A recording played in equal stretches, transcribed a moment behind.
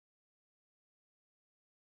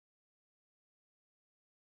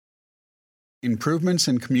Improvements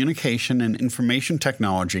in communication and information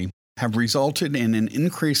technology have resulted in an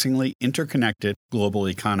increasingly interconnected global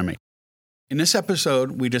economy. In this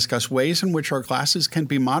episode, we discuss ways in which our classes can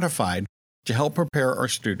be modified to help prepare our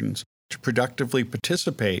students to productively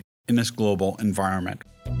participate in this global environment.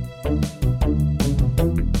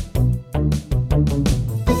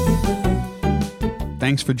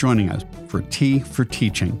 Thanks for joining us for T for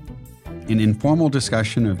Teaching, an informal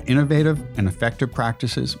discussion of innovative and effective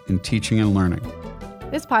practices in teaching and learning.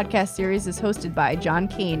 This podcast series is hosted by John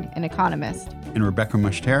Kane, an economist, and Rebecca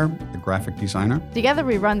Mushtare, the graphic designer. Together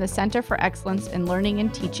we run the Center for Excellence in Learning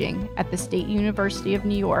and Teaching at the State University of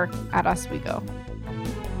New York at Oswego.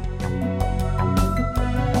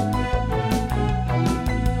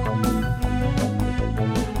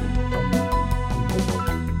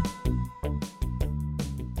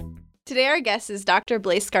 Today our guest is Dr.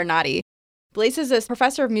 Blaise Scarnati. Blaise is a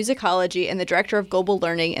professor of musicology and the director of global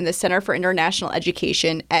learning in the Center for International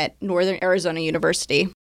Education at Northern Arizona University.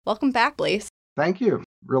 Welcome back, Blaise. Thank you.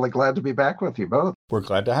 Really glad to be back with you both. We're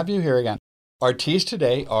glad to have you here again. Our teas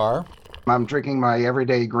today are... I'm drinking my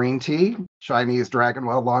everyday green tea, Chinese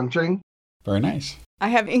Dragonwell Longjing. Very nice. I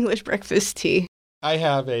have English breakfast tea. I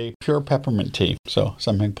have a pure peppermint tea, so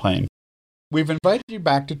something plain. We've invited you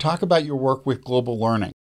back to talk about your work with global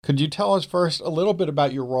learning. Could you tell us first a little bit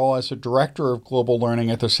about your role as a director of global learning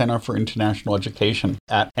at the Center for International Education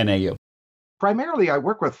at NAU? Primarily, I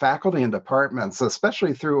work with faculty and departments,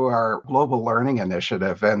 especially through our Global Learning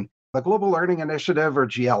Initiative. And the Global Learning Initiative, or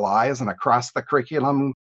GLI, is an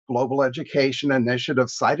across-the-curriculum global education initiative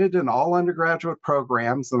cited in all undergraduate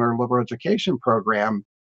programs in our liberal education program.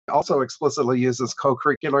 It also explicitly uses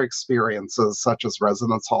co-curricular experiences such as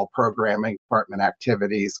residence hall programming, department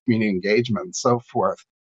activities, community engagement, and so forth.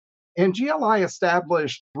 And GLI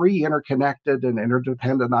established three interconnected and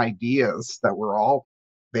interdependent ideas that were all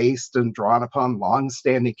based and drawn upon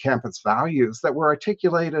long-standing campus values that were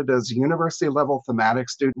articulated as university-level thematic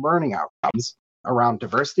student learning outcomes around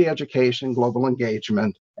diversity education, global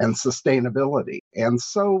engagement, and sustainability. And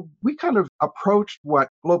so we kind of approached what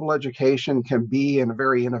global education can be in a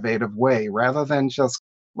very innovative way, rather than just,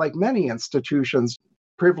 like many institutions,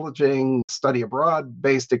 privileging study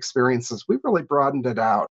abroad-based experiences. We really broadened it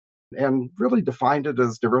out and really defined it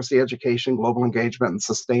as diversity education, global engagement, and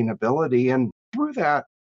sustainability. And through that,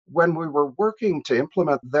 when we were working to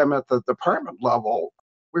implement them at the department level,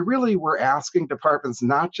 we really were asking departments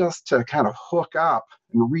not just to kind of hook up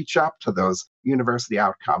and reach up to those university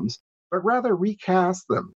outcomes, but rather recast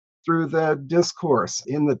them through the discourse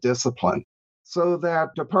in the discipline so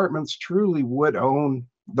that departments truly would own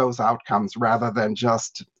those outcomes rather than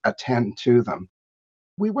just attend to them.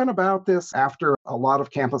 We went about this after a lot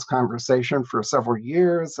of campus conversation for several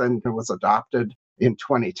years, and it was adopted in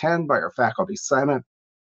 2010 by our faculty senate.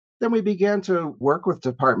 Then we began to work with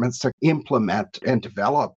departments to implement and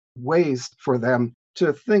develop ways for them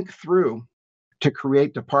to think through to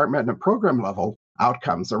create department and program level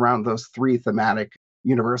outcomes around those three thematic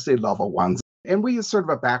university level ones. And we used sort of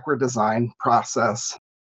a backward design process,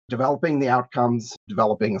 developing the outcomes,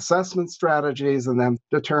 developing assessment strategies, and then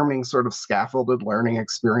determining sort of scaffolded learning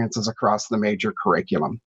experiences across the major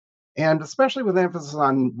curriculum. And especially with emphasis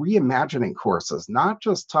on reimagining courses, not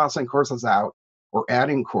just tossing courses out or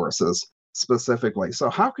adding courses specifically. So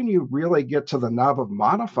how can you really get to the nub of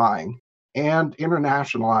modifying and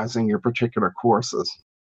internationalizing your particular courses?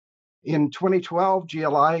 In 2012,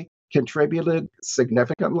 GLI contributed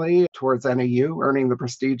significantly towards NAU, earning the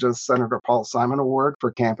prestigious Senator Paul Simon Award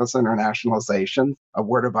for Campus Internationalization,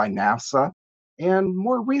 awarded by NAFSA. And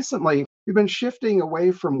more recently, we've been shifting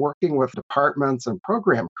away from working with departments and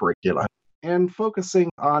program curricula and focusing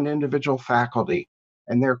on individual faculty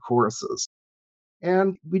and their courses.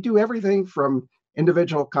 And we do everything from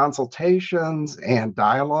individual consultations and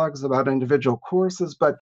dialogues about individual courses,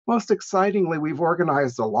 but most excitingly, we've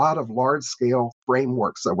organized a lot of large-scale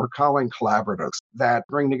frameworks that we're calling collaboratives that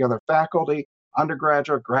bring together faculty,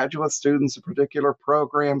 undergraduate, graduate students of particular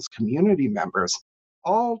programs, community members,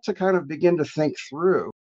 all to kind of begin to think through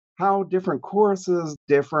how different courses,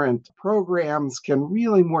 different programs can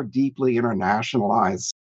really more deeply internationalize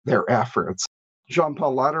their efforts.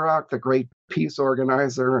 Jean-Paul Lederach, the great peace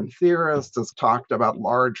organizer and theorist, has talked about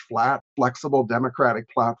large, flat, flexible democratic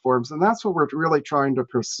platforms. And that's what we're really trying to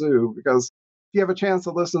pursue, because if you have a chance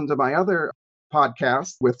to listen to my other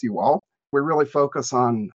podcast with you all, we really focus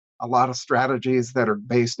on a lot of strategies that are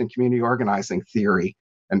based in community organizing theory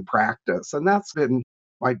and practice. And that's been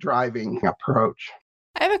my driving approach.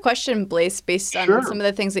 I have a question, Blaise, based on some of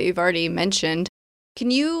the things that you've already mentioned. Can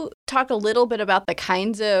you talk a little bit about the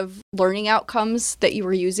kinds of learning outcomes that you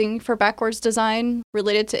were using for backwards design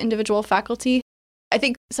related to individual faculty? I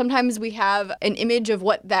think sometimes we have an image of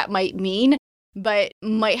what that might mean, but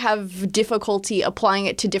might have difficulty applying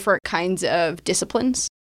it to different kinds of disciplines.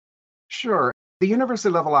 Sure. The university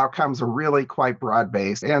level outcomes are really quite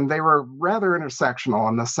broad-based, and they were rather intersectional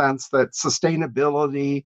in the sense that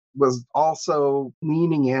sustainability was also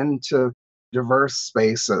leaning into diverse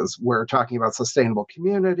spaces. We're talking about sustainable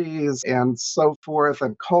communities and so forth,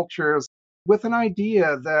 and cultures, with an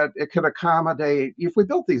idea that it could accommodate, if we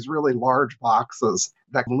built these really large boxes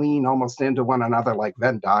that lean almost into one another like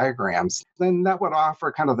Venn diagrams, then that would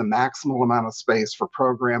offer kind of the maximal amount of space for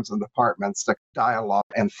programs and departments to dialogue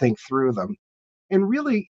and think through them. And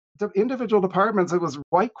really, the individual departments, it was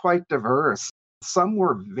quite diverse. Some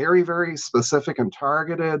were very, very specific and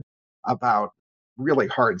targeted about really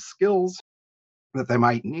hard skills that they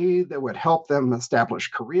might need that would help them establish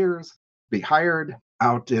careers, be hired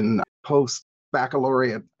out in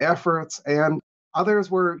post-baccalaureate efforts. And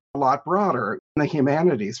others were a lot broader. In the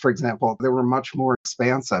humanities, for example, they were much more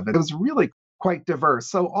expansive. It was really quite diverse.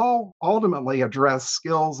 So all ultimately addressed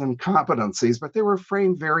skills and competencies, but they were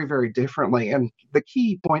framed very, very differently. And the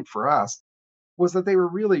key point for us was that they were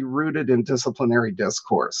really rooted in disciplinary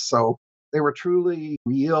discourse. So they were truly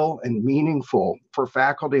real and meaningful for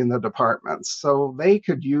faculty in the departments. So they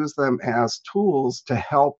could use them as tools to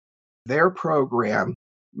help their program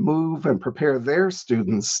move and prepare their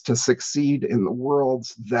students to succeed in the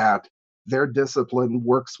worlds that their discipline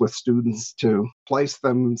works with students to place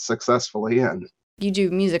them successfully in. You do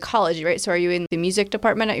musicology, right? So are you in the music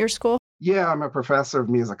department at your school? Yeah, I'm a professor of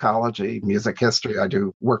musicology, music history. I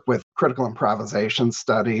do work with critical improvisation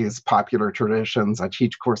studies, popular traditions. I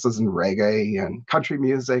teach courses in reggae and country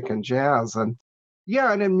music and jazz. And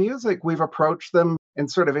in music, we've approached them in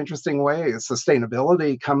sort of interesting ways.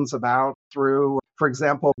 Sustainability comes about through, for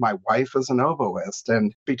example, my wife is an oboist,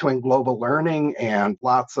 and between global learning and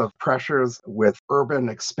lots of pressures with urban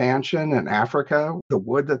expansion in Africa, the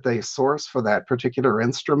wood that they source for that particular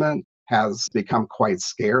instrument has become quite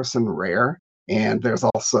scarce and rare. And there's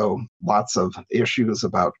also lots of issues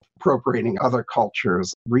about appropriating other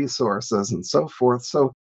cultures' resources and so forth.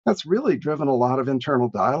 So that's really driven a lot of internal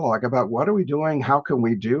dialogue about what are we doing, how can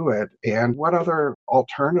we do it, and what other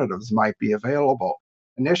alternatives might be available.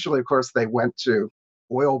 Initially, of course, they went to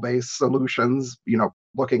oil-based solutions,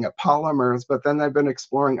 looking at polymers, but then they've been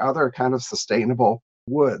exploring other kind of sustainable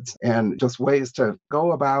woods and just ways to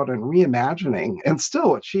go about and reimagining and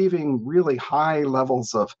still achieving really high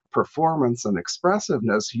levels of performance and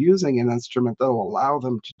expressiveness using an instrument that will allow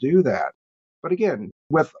them to do that. But again,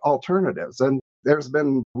 with alternatives. And there's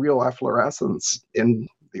been real efflorescence in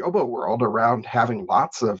the oboe world around having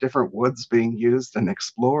lots of different woods being used and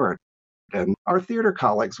explored. And our theater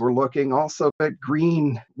colleagues were looking also at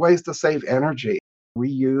green ways to save energy,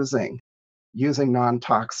 reusing, using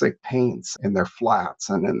non-toxic paints in their flats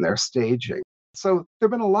and in their staging. So there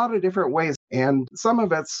have been a lot of different ways, and some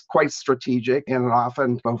of it's quite strategic and it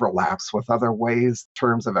often overlaps with other ways in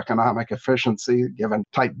terms of economic efficiency, given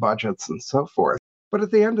tight budgets and so forth. But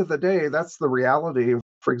at the end of the day, that's the reality.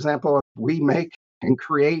 For example, we make and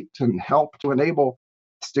create and help to enable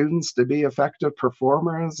students to be effective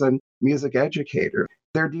performers and music educators.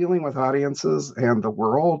 They're dealing with audiences and the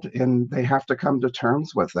world, and they have to come to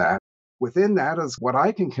terms with that. Within that is what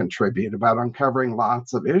I can contribute about uncovering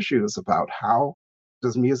lots of issues about how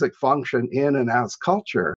does music function in and as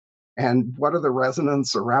culture, and what are the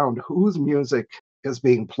resonance around whose music is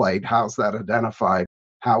being played, how's that identified,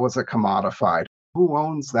 how is it commodified, who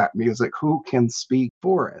owns that music, who can speak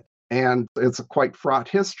for it. And it's a quite fraught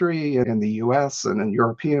history in the US and in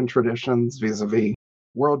European traditions vis-a-vis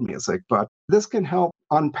world music, but this can help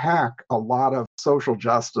unpack a lot of social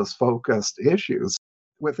justice focused issues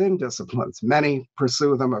within disciplines. Many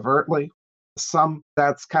pursue them overtly. Some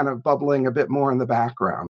that's kind of bubbling a bit more in the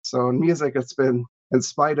background. So in music, it's been, in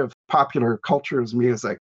spite of popular culture's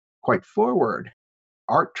music, quite forward,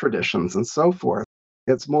 art traditions and so forth.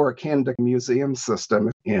 It's more akin to museum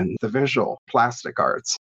system in the visual plastic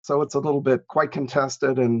arts. So it's a little bit quite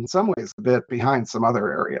contested, and in some ways a bit behind some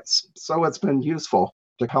other areas. So it's been useful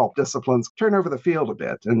to help disciplines turn over the field a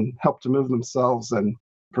bit and help to move themselves in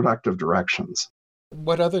productive directions.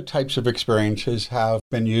 What other types of experiences have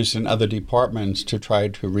been used in other departments to try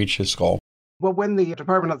to reach this goal? Well, when the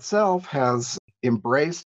department itself has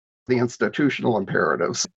embraced the institutional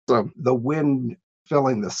imperatives, so the wind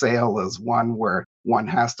filling the sail is one where one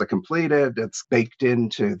has to complete it. It's baked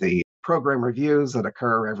into the program reviews that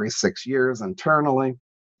occur every 6 years internally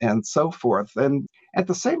and so forth. And at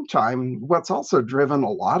the same time, what's also driven a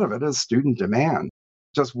lot of it is student demand.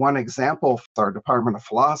 Just one example, our Department of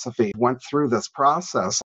Philosophy went through this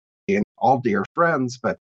process, and all dear friends,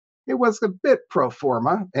 but it was a bit pro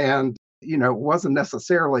forma and, wasn't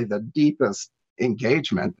necessarily the deepest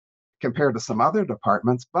engagement compared to some other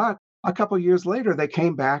departments. But a couple years later, they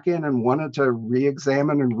came back in and wanted to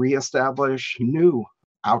re-examine and reestablish new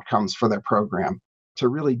outcomes for their program to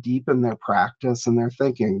really deepen their practice and their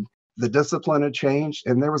thinking. The discipline had changed,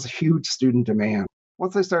 and there was a huge student demand.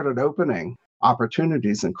 Once they started opening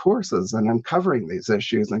opportunities and courses and uncovering these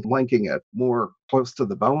issues and linking it more close to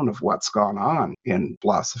the bone of what's gone on in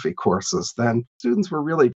philosophy courses, then students were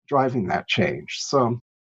really driving that change. So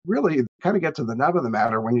really kind of get to the nub of the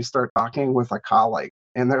matter when you start talking with a colleague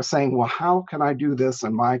and they're saying, well, how can I do this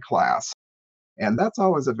in my class? And that's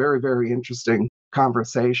always a very, very interesting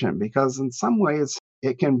conversation because in some ways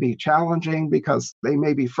it can be challenging because they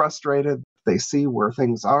may be frustrated. They see where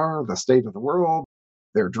things are, the state of the world.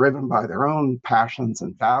 They're driven by their own passions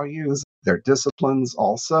and values, their disciplines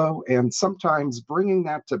also, and sometimes bringing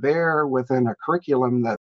that to bear within a curriculum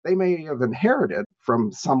that they may have inherited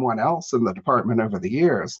from someone else in the department over the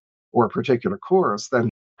years or a particular course, then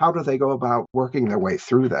how do they go about working their way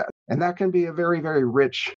through that? And that can be a very, very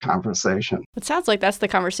rich conversation. It sounds like that's the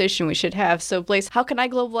conversation we should have. So, Blaise, how can I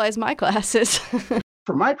globalize my classes?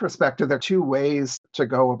 From my perspective, there are two ways to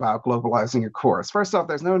go about globalizing your course. First off,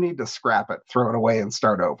 there's no need to scrap it, throw it away, and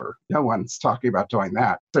start over. No one's talking about doing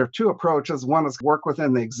that. There are two approaches. One is work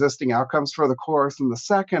within the existing outcomes for the course, and the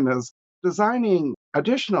second is designing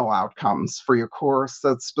additional outcomes for your course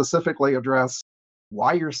that specifically address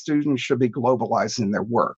why your students should be globalizing their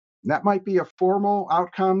work. And that might be a formal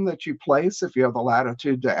outcome that you place if you have the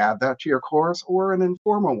latitude to add that to your course, or an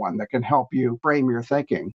informal one that can help you frame your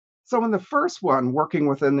thinking. So in the first one, working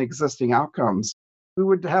within the existing outcomes, we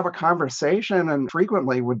would have a conversation and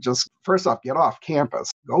frequently would just, first off, get off campus,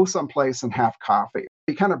 go someplace and have coffee.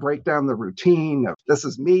 We kind of break down the routine of this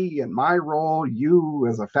is me and my role, you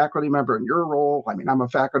as a faculty member and your role. I mean, I'm a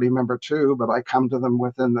faculty member too, but I come to them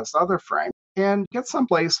within this other frame and get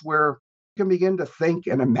someplace where you can begin to think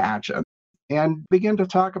and imagine and begin to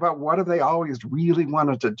talk about what have they always really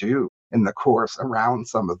wanted to do in the course around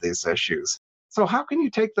some of these issues. So how can you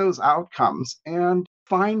take those outcomes and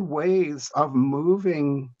find ways of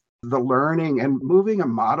moving the learning and moving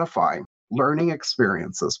and modifying learning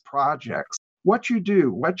experiences, projects, what you do,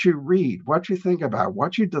 what you read, what you think about,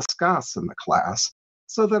 what you discuss in the class,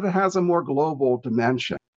 so that it has a more global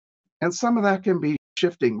dimension. And some of that can be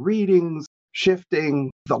shifting readings,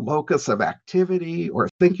 shifting the locus of activity, or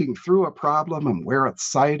thinking through a problem and where it's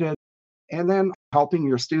cited, and then helping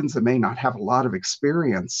your students that may not have a lot of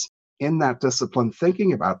experience in that discipline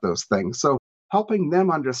thinking about those things. So helping them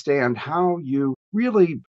understand how you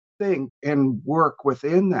really think and work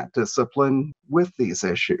within that discipline with these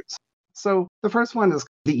issues. So the first one is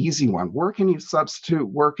the easy one. Where can you substitute?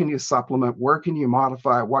 Where can you supplement? Where can you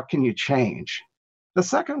modify? What can you change? The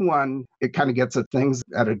second one, it kind of gets at things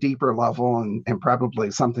at a deeper level and probably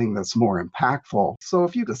something that's more impactful. So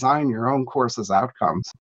if you design your own course's outcomes,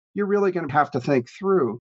 you're really going to have to think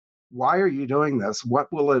through, why are you doing this? What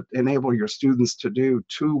will it enable your students to do?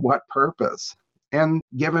 To what purpose? And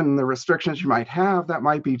given the restrictions you might have, that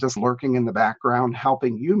might be just lurking in the background,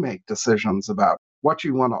 helping you make decisions about what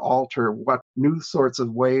you want to alter, what new sorts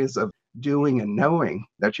of ways of doing and knowing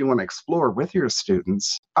that you want to explore with your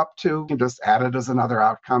students, up to you can just add it as another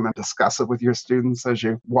outcome and discuss it with your students as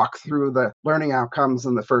you walk through the learning outcomes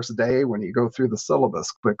in the first day when you go through the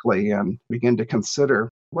syllabus quickly and begin to consider,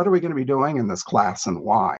 what are we going to be doing in this class and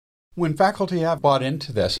why? When faculty have bought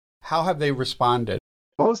into this, how have they responded?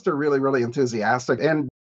 Most are really, really enthusiastic, and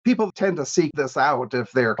people tend to seek this out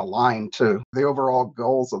if they're aligned to the overall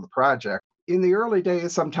goals of the project. In the early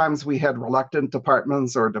days, sometimes we had reluctant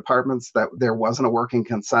departments or departments that there wasn't a working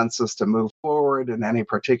consensus to move forward in any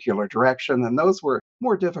particular direction, and those were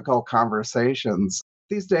more difficult conversations.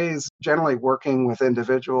 These days, generally working with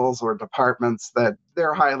individuals or departments that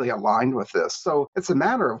they're highly aligned with this. So it's a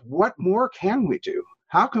matter of what more can we do?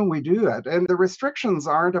 How can we do that? And the restrictions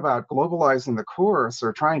aren't about globalizing the course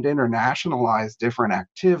or trying to internationalize different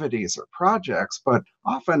activities or projects, but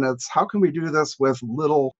often it's how can we do this with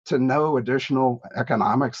little to no additional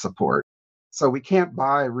economic support? So we can't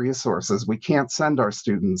buy resources. We can't send our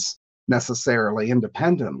students necessarily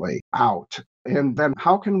independently out. And then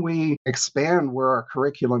how can we expand where our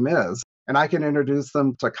curriculum is? And I can introduce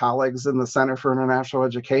them to colleagues in the Center for International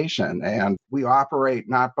Education. And we operate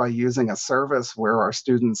not by using a service where our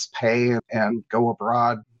students pay and go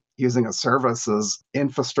abroad using a service as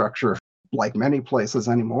infrastructure like many places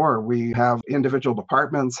anymore. We have individual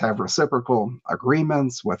departments have reciprocal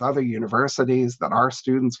agreements with other universities that our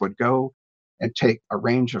students would go and take a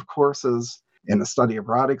range of courses in a study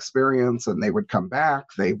abroad experience, and they would come back,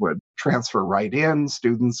 they would transfer right in.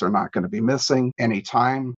 Students are not going to be missing any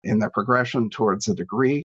time in their progression towards a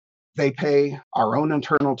degree. They pay our own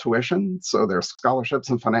internal tuition, so their scholarships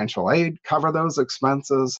and financial aid cover those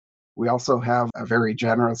expenses. We also have a very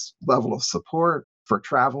generous level of support for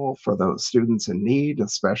travel for those students in need,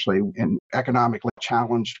 especially in economically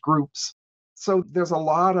challenged groups. So there's a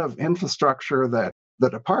lot of infrastructure that the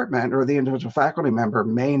department or the individual faculty member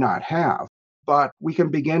may not have, but we can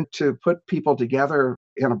begin to put people together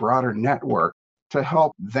in a broader network to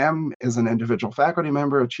help them as an individual faculty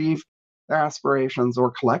member achieve their aspirations,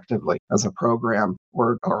 or collectively as a program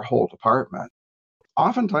or our whole department.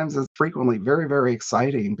 Oftentimes it's frequently very, very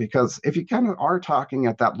exciting, because if you kind of are talking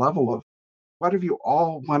at that level of what have you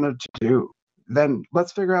all wanted to do, then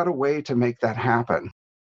let's figure out a way to make that happen.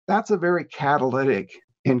 That's a very catalytic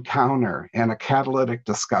encounter and a catalytic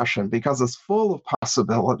discussion, because it's full of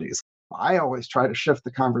possibilities. I always try to shift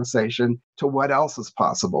the conversation to what else is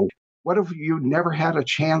possible. What have you never had a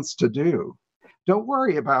chance to do? Don't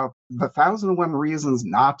worry about the 1,001 reasons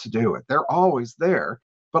not to do it. They're always there.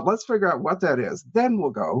 But let's figure out what that is. Then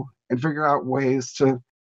we'll go and figure out ways to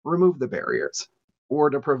remove the barriers or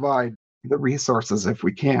to provide the resources if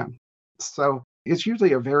we can. So it's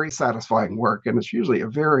usually a very satisfying work, and it's usually a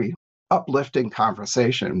very uplifting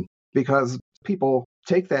conversation, because people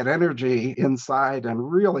take that energy inside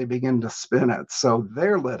and really begin to spin it. So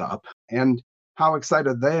they're lit up, and how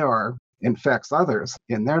excited they are infects others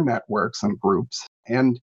in their networks and groups.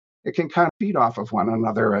 And it can kind of feed off of one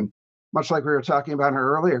another. And much like we were talking about in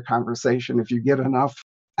our earlier conversation, if you get enough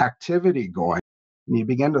activity going and you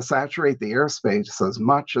begin to saturate the airspace as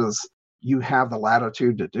much as you have the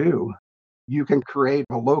latitude to do, you can create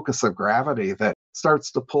a locus of gravity that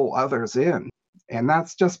starts to pull others in. And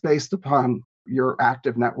that's just based upon your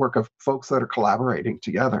active network of folks that are collaborating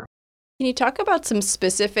together. Can you talk about some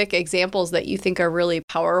specific examples that you think are really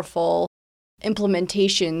powerful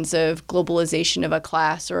implementations of globalization of a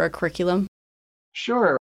class or a curriculum?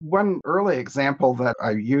 Sure. One early example that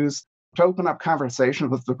I used to open up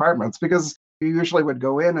conversations with departments, because you usually would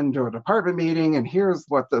go in and do a department meeting, and here's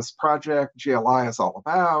what this project GLI is all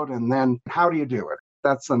about, and then how do you do it?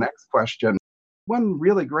 That's the next question. One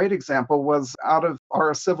really great example was out of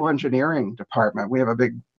our civil engineering department. We have a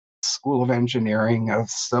big school of engineering, of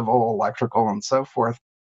civil, electrical, and so forth.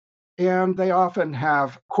 And they often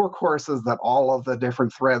have core courses that all of the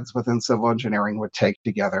different threads within civil engineering would take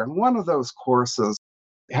together. And one of those courses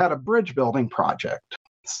had a bridge building project.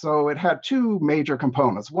 So it had two major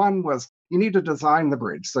components. One was you need to design the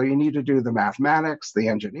bridge. So you need to do the mathematics, the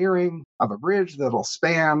engineering of a bridge that'll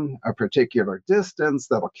span a particular distance,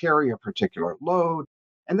 that'll carry a particular load,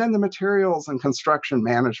 and then the materials and construction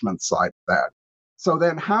management side of that. So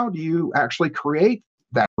then how do you actually create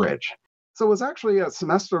that bridge? So it was actually a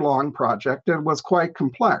semester-long project. It was quite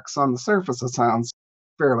complex. On the surface, it sounds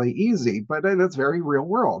fairly easy, but in its very real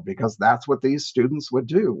world, because that's what these students would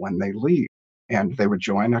do when they leave. And they would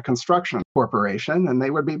join a construction corporation, and they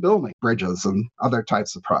would be building bridges and other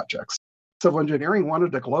types of projects. Civil engineering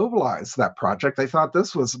wanted to globalize that project. They thought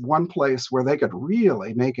this was one place where they could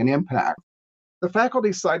really make an impact. The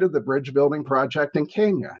faculty cited the bridge building project in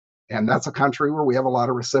Kenya. And that's a country where we have a lot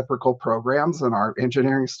of reciprocal programs, and our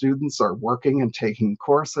engineering students are working and taking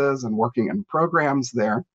courses and working in programs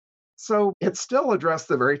there. So it still addressed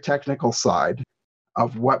the very technical side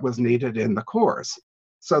of what was needed in the course.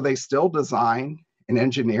 So they still design and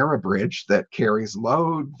engineer a bridge that carries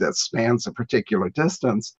load, that spans a particular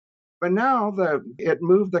distance. But now it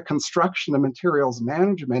moved the construction and materials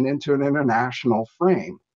management into an international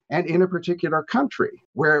frame and in a particular country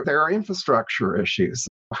where there are infrastructure issues.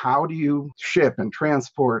 How do you ship and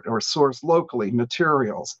transport or source locally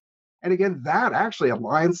materials? And again, that actually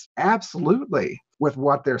aligns absolutely with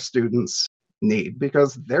what their students need,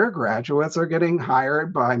 because their graduates are getting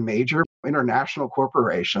hired by major international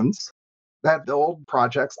corporations that build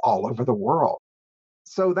projects all over the world.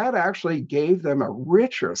 So that actually gave them a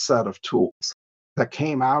richer set of tools that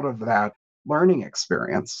came out of that learning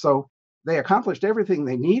experience. So they accomplished everything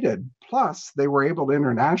they needed, plus they were able to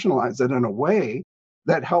internationalize it in a way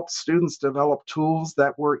that helped students develop tools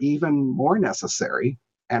that were even more necessary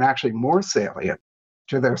and actually more salient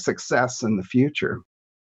to their success in the future.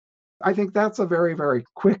 I think that's a very, very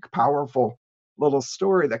quick, powerful little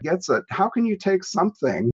story that gets at how can you take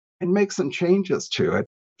something and make some changes to it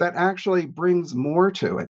that actually brings more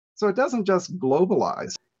to it. So it doesn't just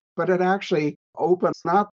globalize, but it actually opens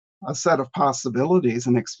up a set of possibilities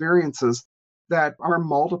and experiences that are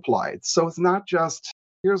multiplied. So it's not just,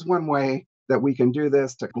 here's one way that we can do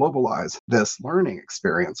this to globalize this learning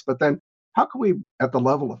experience, but then how can we, at the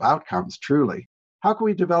level of outcomes truly, how can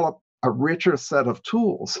we develop a richer set of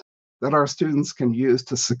tools that our students can use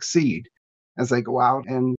to succeed as they go out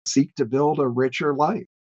and seek to build a richer life?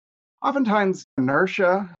 Oftentimes,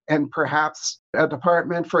 inertia and perhaps a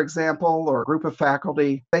department, for example, or a group of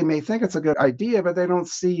faculty, they may think it's a good idea, but they don't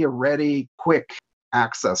see a ready, quick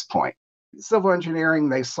access point. Civil engineering,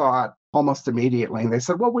 they saw it almost immediately, and they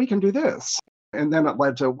said, well, we can do this. And then it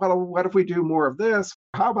led to, well, what if we do more of this?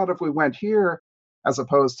 How about if we went here as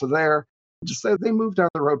opposed to there? Just so they moved down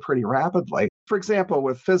the road pretty rapidly. For example,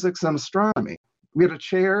 with physics and astronomy, we had a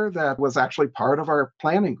chair that was actually part of our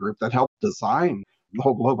planning group that helped design the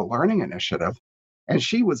whole global learning initiative. And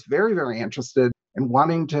she was very, very interested in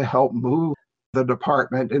wanting to help move the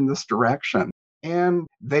department in this direction. And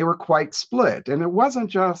they were quite split. And it wasn't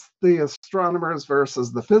just the astronomers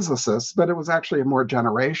versus the physicists, but it was actually a more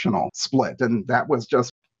generational split. And that was just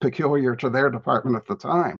peculiar to their department at the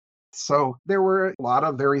time. So there were a lot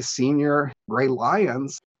of very senior gray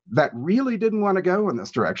lions that really didn't want to go in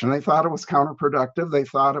this direction. They thought it was counterproductive. They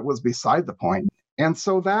thought it was beside the point. And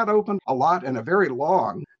so that opened a lot in a very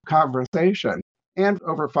long conversation. And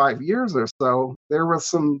over 5 years or so, there was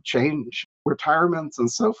some change, retirements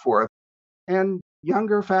and so forth. And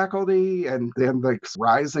younger faculty and then the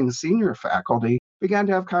rising senior faculty began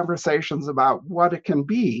to have conversations about what it can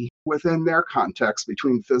be within their context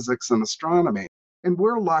between physics and astronomy. And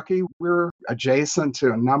we're lucky, we're adjacent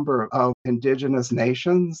to a number of indigenous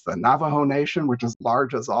nations, the Navajo Nation, which is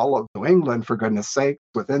large as all of New England, for goodness sake.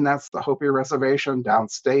 Within that's the Hopi Reservation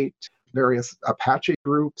downstate, various Apache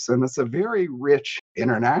groups, and it's a very rich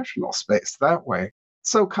international space that way.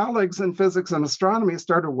 So colleagues in physics and astronomy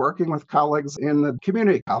started working with colleagues in the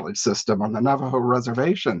community college system on the Navajo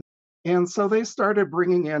Reservation. And so they started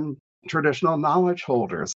bringing in traditional knowledge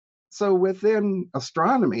holders. So within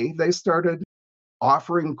astronomy, they started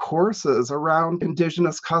offering courses around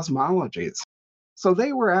indigenous cosmologies. So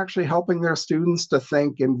they were actually helping their students to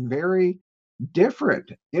think in very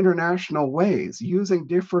different international ways, using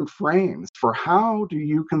different frames for how do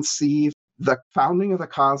you conceive the founding of the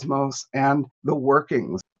cosmos and the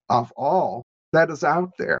workings of all that is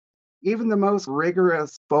out there. Even the most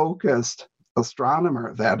rigorous, focused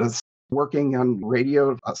astronomer that is working on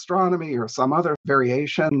radio astronomy or some other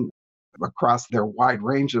variation across their wide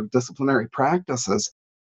range of disciplinary practices,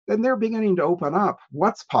 then they're beginning to open up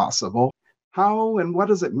what's possible, how and what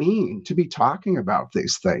does it mean to be talking about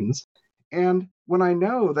these things. And when I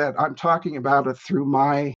know that I'm talking about it through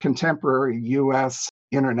my contemporary US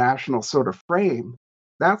international sort of frame,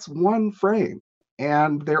 that's one frame.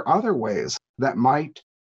 And there are other ways that might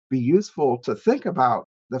be useful to think about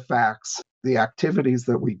the facts, the activities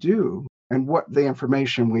that we do, and what the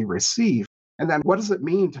information we receive. And then what does it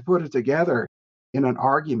mean to put it together in an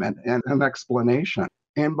argument and an explanation?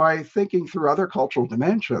 And by thinking through other cultural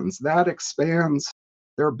dimensions, that expands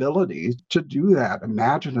their ability to do that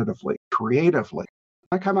imaginatively, creatively.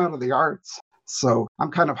 I come out of the arts, so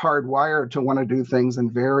I'm kind of hardwired to want to do things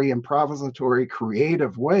in very improvisatory,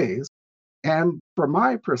 creative ways. And from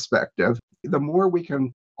my perspective, the more we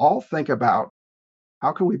can all think about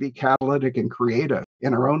how can we be catalytic and creative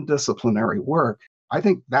in our own disciplinary work, I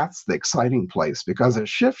think that's the exciting place because it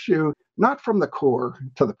shifts you not from the core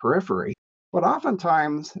to the periphery, but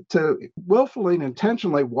oftentimes to willfully and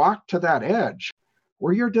intentionally walk to that edge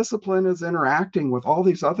where your discipline is interacting with all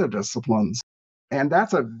these other disciplines. And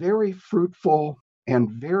that's a very fruitful and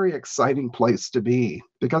very exciting place to be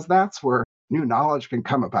because that's where new knowledge can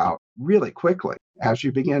come about really quickly as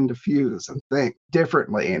you begin to fuse and think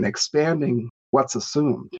differently and expanding what's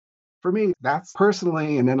assumed. For me, that's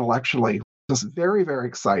personally and intellectually just very, very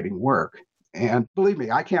exciting work. And believe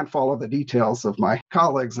me, I can't follow the details of my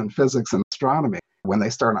colleagues in physics and astronomy when they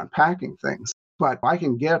start unpacking things, but I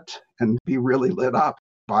can get and be really lit up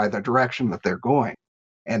by the direction that they're going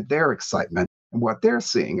and their excitement and what they're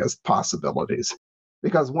seeing as possibilities.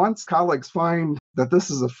 Because once colleagues find that this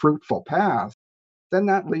is a fruitful path, then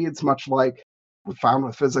that leads much like we found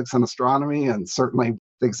with physics and astronomy, and certainly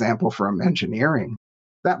the example from engineering,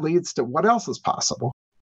 that leads to what else is possible.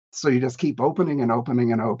 So you just keep opening and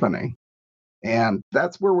opening and opening. And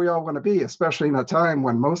that's where we all want to be, especially in a time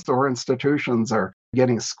when most of our institutions are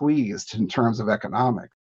getting squeezed in terms of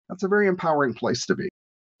economics. That's a very empowering place to be.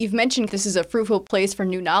 You've mentioned this is a fruitful place for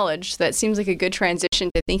new knowledge. That seems like a good transition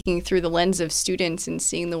to thinking through the lens of students and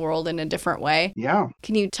seeing the world in a different way. Yeah.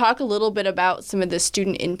 Can you talk a little bit about some of the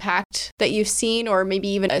student impact that you've seen, or maybe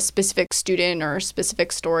even a specific student or a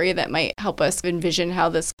specific story that might help us envision how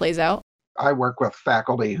this plays out? I work with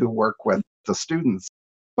faculty who work with the students,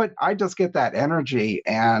 but I just get that energy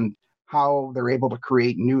and how they're able to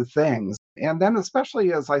create new things. And then,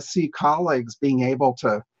 especially as I see colleagues being able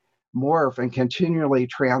to morph and continually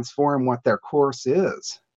transform what their course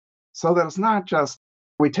is, so that it's not just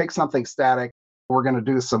we take something static, we're going to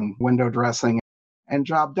do some window dressing and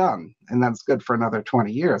job done, and that's good for another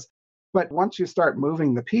 20 years. But once you start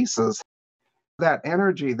moving the pieces, that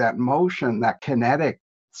energy, that motion, that kinetic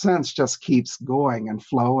sense just keeps going and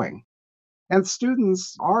flowing. And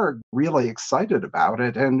students are really excited about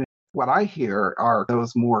it. And what I hear are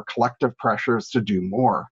those more collective pressures to do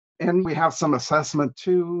more. And we have some assessment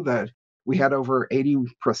too that we had over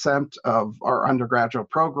 80% of our undergraduate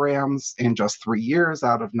programs in just 3 years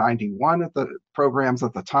out of 91 at the programs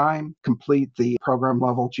at the time complete the program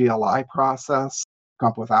level GLI process, come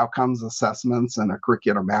up with outcomes assessments and a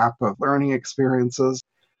curriculum map of learning experiences.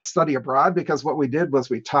 Study abroad, because what we did was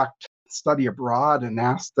we talked study abroad and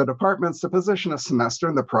asked the departments to position a semester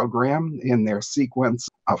in the program in their sequence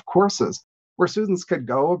of courses where students could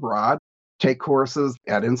go abroad, take courses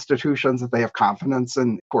at institutions that they have confidence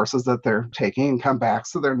in, courses that they're taking, and come back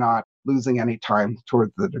so they're not losing any time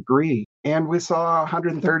toward the degree. And we saw a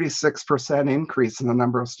 136% increase in the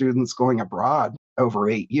number of students going abroad over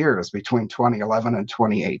 8 years between 2011 and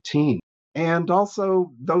 2018. And also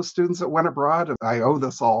those students that went abroad, I owe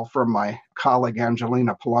this all from my colleague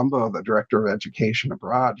Angelina Palumbo, the Director of Education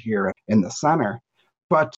Abroad here in the center.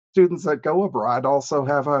 But students that go abroad also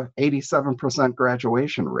have a 87%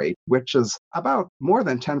 graduation rate, which is about more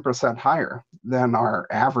than 10% higher than our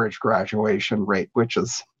average graduation rate, which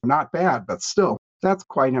is not bad, but still, that's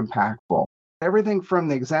quite impactful. Everything from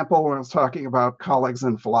the example when I was talking about colleagues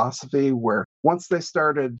in philosophy, where once they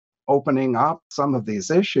started opening up some of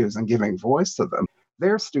these issues and giving voice to them,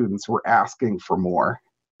 their students were asking for more.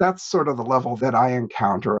 That's sort of the level that I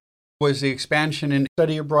encounter. Was the expansion in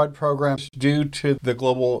study abroad programs due to the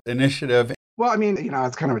global initiative? Well, I mean,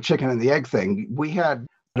 it's kind of a chicken and the egg thing. We had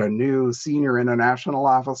a new senior international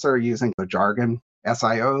officer using the jargon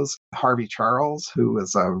SIOs, Harvey Charles, who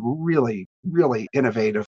is a really, really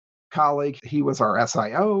innovative colleague. He was our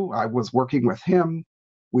SIO. I was working with him.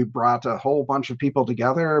 We brought a whole bunch of people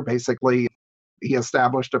together. Basically, he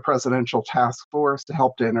established a presidential task force to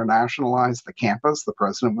help to internationalize the campus. The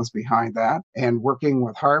president was behind that. And working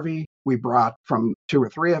with Harvey, we brought from 2 or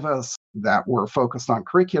 3 of us that were focused on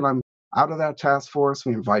curriculum out of that task force.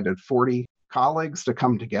 We invited 40 colleagues to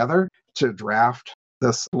come together to draft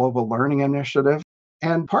this global learning initiative.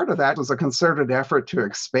 And part of that was a concerted effort to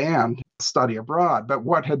expand study abroad. But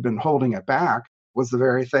what had been holding it back was the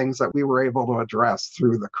very things that we were able to address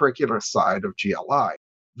through the curricular side of GLI.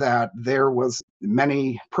 That there was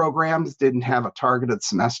many programs didn't have a targeted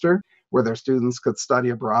semester where their students could study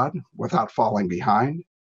abroad without falling behind.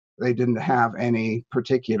 They didn't have any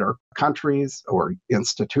particular countries or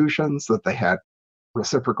institutions that they had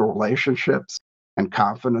reciprocal relationships and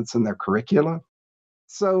confidence in their curricula.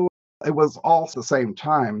 So it was all at the same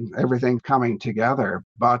time, everything coming together.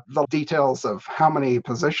 But the details of how many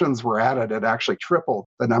positions were added, it actually tripled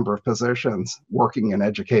the number of positions working in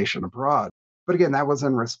education abroad. But again, that was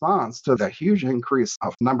in response to the huge increase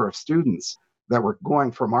of number of students that were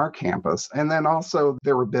going from our campus. And then also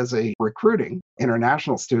they were busy recruiting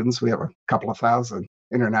international students. We have a couple of thousand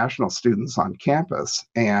international students on campus.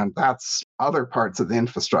 And that's other parts of the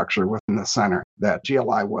infrastructure within the center that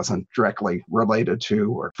GLI wasn't directly related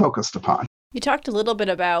to or focused upon. You talked a little bit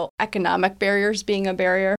about economic barriers being a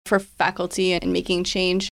barrier for faculty and making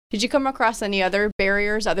change. Did you come across any other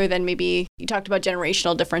barriers other than maybe you talked about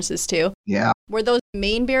generational differences too? Yeah. Were those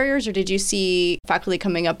main barriers, or did you see faculty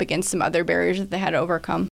coming up against some other barriers that they had to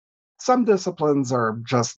overcome? Some disciplines are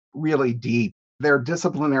just really deep. Their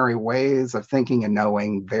disciplinary ways of thinking and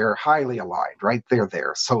knowing, they're highly aligned, right? They're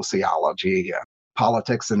there. Sociology,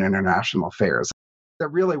 politics, and international affairs. There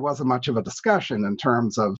really wasn't much of a discussion in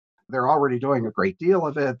terms of they're already doing a great deal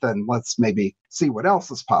of it, then let's maybe see what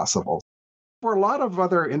else is possible. For a lot of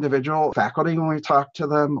other individual faculty, when we talk to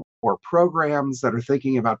them, or programs that are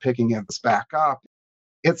thinking about picking this back up,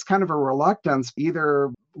 it's kind of a reluctance,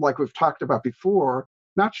 either like we've talked about before,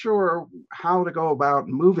 not sure how to go about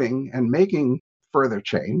moving and making further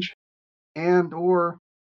change, and or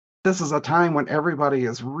this is a time when everybody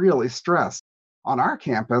is really stressed. On our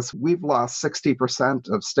campus, we've lost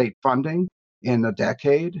 60% of state funding in a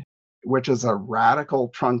decade, which is a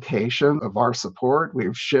radical truncation of our support.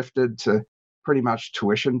 We've shifted to pretty much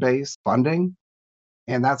tuition-based funding,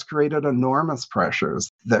 and that's created enormous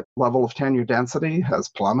pressures. The level of tenure density has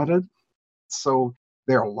plummeted. So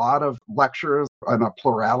there are a lot of lecturers and a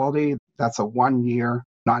plurality. That's a 1-year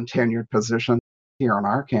non-tenured position here on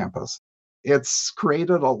our campus. It's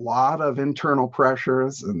created a lot of internal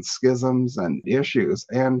pressures and schisms and issues.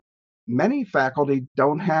 And many faculty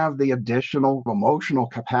don't have the additional emotional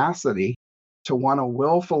capacity to want to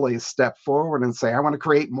willfully step forward and say, I want to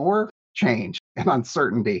create more change and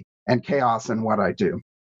uncertainty and chaos in what I do.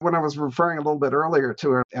 When I was referring a little bit earlier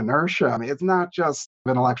to inertia, it's not just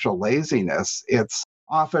intellectual laziness, it's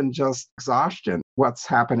often just exhaustion. What's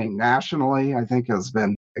happening nationally, I think, has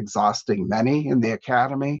been exhausting many in the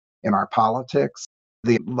academy, in our politics.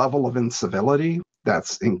 The level of incivility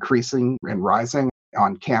that's increasing and rising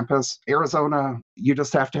on campus. Arizona, you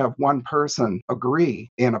just have to have one person agree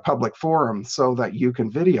in a public forum so that you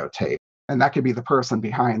can videotape. And that could be the person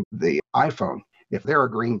behind the iPhone if they're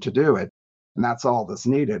agreeing to do it. And that's all that's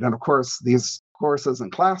needed. And of course, these courses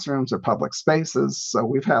and classrooms are public spaces. So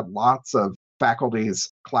we've had lots of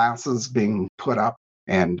faculty's classes being put up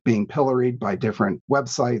and being pilloried by different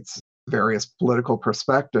websites, various political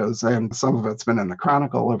perspectives. And some of it's been in the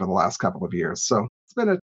Chronicle over the last couple of years. So it's been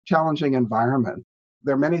a challenging environment.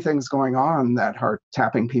 There are many things going on that are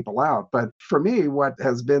tapping people out. But for me, what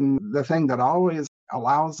has been the thing that always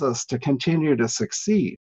allows us to continue to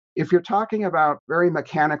succeed, if you're talking about very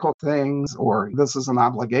mechanical things, or this is an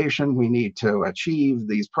obligation, we need to achieve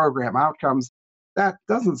these program outcomes, that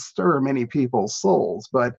doesn't stir many people's souls.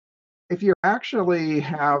 But if you actually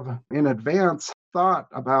have in advance thought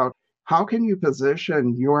about how can you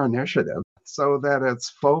position your initiative so that it's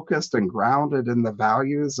focused and grounded in the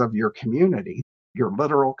values of your community, your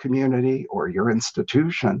literal community or your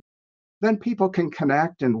institution, then people can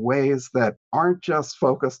connect in ways that aren't just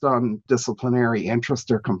focused on disciplinary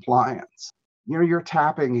interest or compliance. You're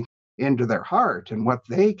tapping into their heart and what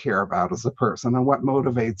they care about as a person and what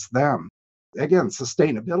motivates them. Again,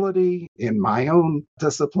 sustainability in my own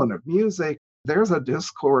discipline of music, there's a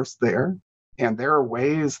discourse there, and there are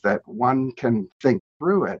ways that one can think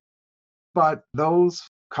through it. But those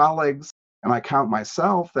colleagues, and I count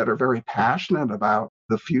myself, that are very passionate about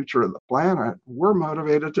the future of the planet, we're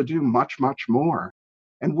motivated to do much, much more.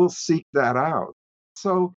 And we'll seek that out.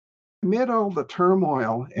 So amid all the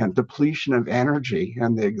turmoil and depletion of energy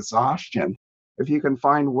and the exhaustion, if you can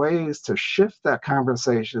find ways to shift that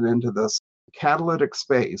conversation into this catalytic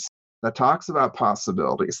space that talks about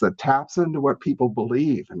possibilities, that taps into what people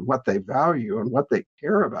believe and what they value and what they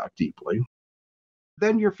care about deeply,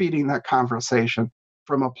 then you're feeding that conversation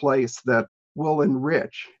from a place that will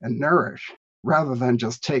enrich and nourish rather than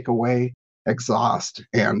just take away, exhaust,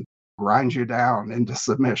 and grind you down into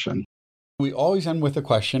submission. We always end with a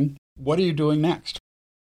question, what are you doing next?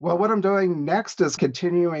 Well, what I'm doing next is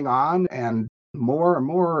continuing on and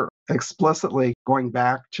more explicitly going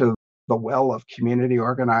back to the well of community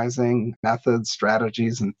organizing methods,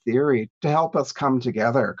 strategies, and theory to help us come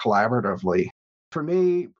together collaboratively. For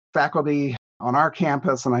me, faculty on our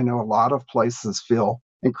campus, and I know a lot of places, feel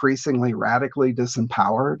increasingly radically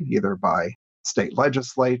disempowered, either by state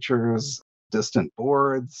legislatures, distant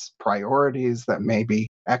boards, priorities that may be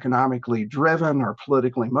economically driven or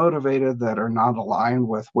politically motivated that are not aligned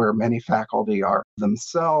with where many faculty are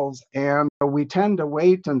themselves. And we tend to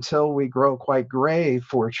wait until we grow quite gray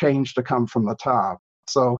for change to come from the top.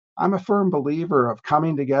 So I'm a firm believer of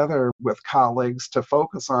coming together with colleagues to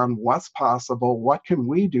focus on what's possible, what can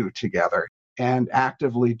we do together, and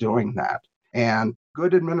actively doing that. And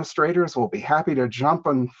good administrators will be happy to jump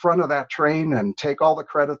in front of that train and take all the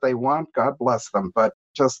credit they want. God bless them. But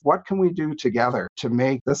just what can we do together to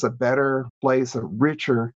make this a better place, a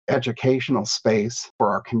richer educational space for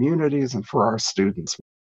our communities and for our students?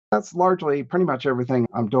 That's largely pretty much everything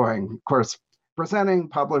I'm doing. Of course, presenting,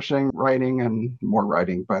 publishing, writing, and more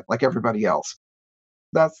writing, but like everybody else.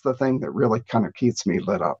 That's the thing that really kind of keeps me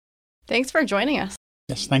lit up. Thanks for joining us.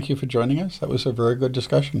 Yes, thank you for joining us. That was a very good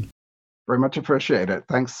discussion. Very much appreciate it.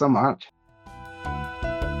 Thanks so much.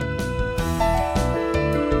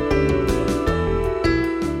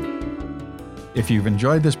 If you've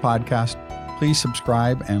enjoyed this podcast, please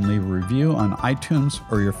subscribe and leave a review on iTunes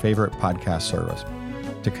or your favorite podcast service.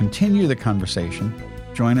 To continue the conversation,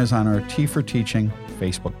 join us on our Tea for Teaching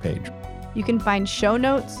Facebook page. You can find show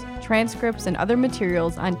notes, transcripts, and other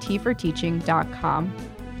materials on teaforteaching.com.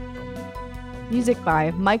 Music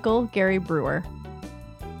by Michael Gary Brewer.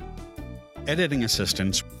 Editing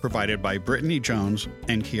assistance provided by Brittany Jones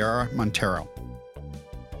and Kiara Montero.